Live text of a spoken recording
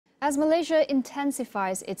As Malaysia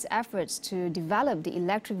intensifies its efforts to develop the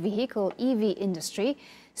electric vehicle (EV) industry,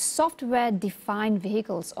 software-defined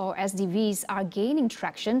vehicles or SDVs are gaining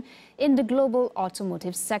traction in the global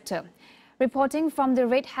automotive sector. Reporting from the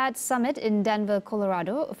Red Hat Summit in Denver,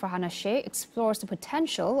 Colorado, Farhana Sheikh explores the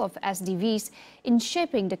potential of SDVs in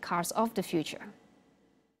shaping the cars of the future.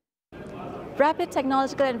 Rapid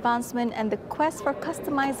technological advancement and the quest for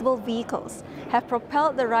customizable vehicles have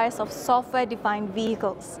propelled the rise of software-defined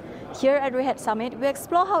vehicles. Here at Red Hat Summit, we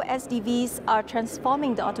explore how SDVs are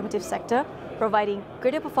transforming the automotive sector, providing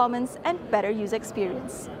greater performance and better user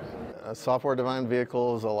experience. Software-defined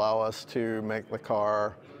vehicles allow us to make the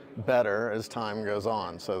car better as time goes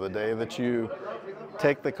on. So the day that you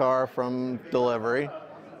take the car from delivery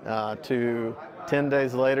to 10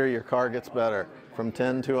 days later, your car gets better. From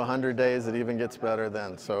 10 to 100 days, it even gets better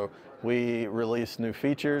then. So we release new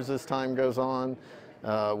features as time goes on.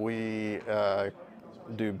 We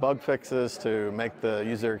do bug fixes to make the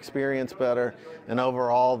user experience better, and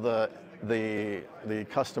overall the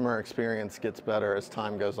customer experience gets better as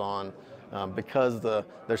time goes on. Because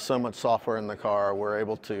there's so much software in the car, we're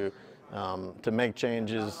able to make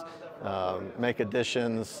changes, make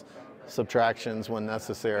additions, subtractions when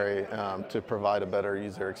necessary to provide a better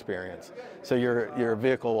user experience. So your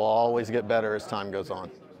vehicle will always get better as time goes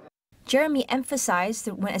on. Jeremy emphasized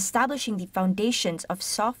that when establishing the foundations of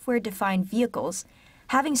software-defined vehicles,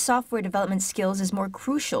 having software development skills is more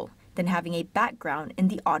crucial than having a background in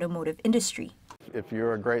the automotive industry. If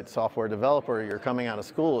you're a great software developer, you're coming out of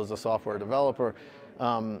school as a software developer,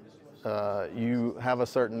 you have a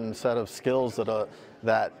certain set of skills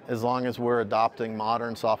that as long as we're adopting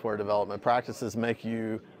modern software development practices, make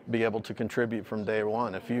you be able to contribute from day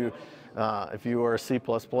one. If you are a C++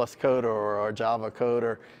 coder or a Java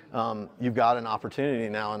coder, you've got an opportunity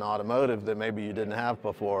now in automotive that maybe you didn't have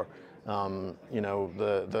before. You know,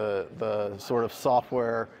 the sort of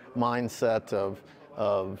software mindset of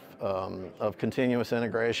continuous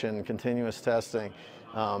integration, continuous testing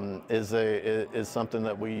is something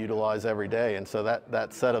that we utilize every day, and so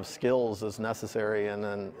that set of skills is necessary in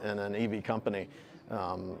an EV company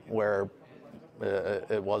where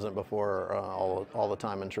it wasn't before all the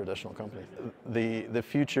time in traditional companies. The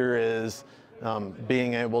future is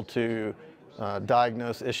being able to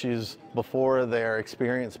diagnose issues before they're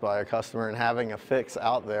experienced by a customer and having a fix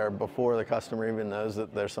out there before the customer even knows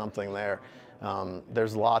that there's something there.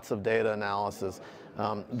 There's lots of data analysis.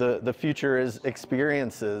 The future is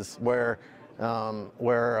experiences where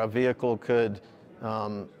a vehicle could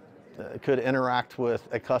interact with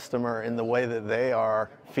a customer in the way that they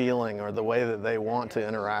are feeling or the way that they want to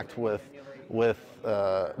interact with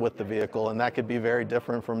the vehicle, and that could be very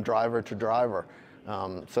different from driver to driver.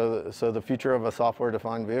 So the future of a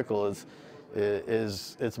software-defined vehicle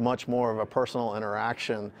is much more of a personal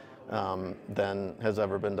interaction than has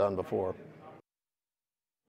ever been done before.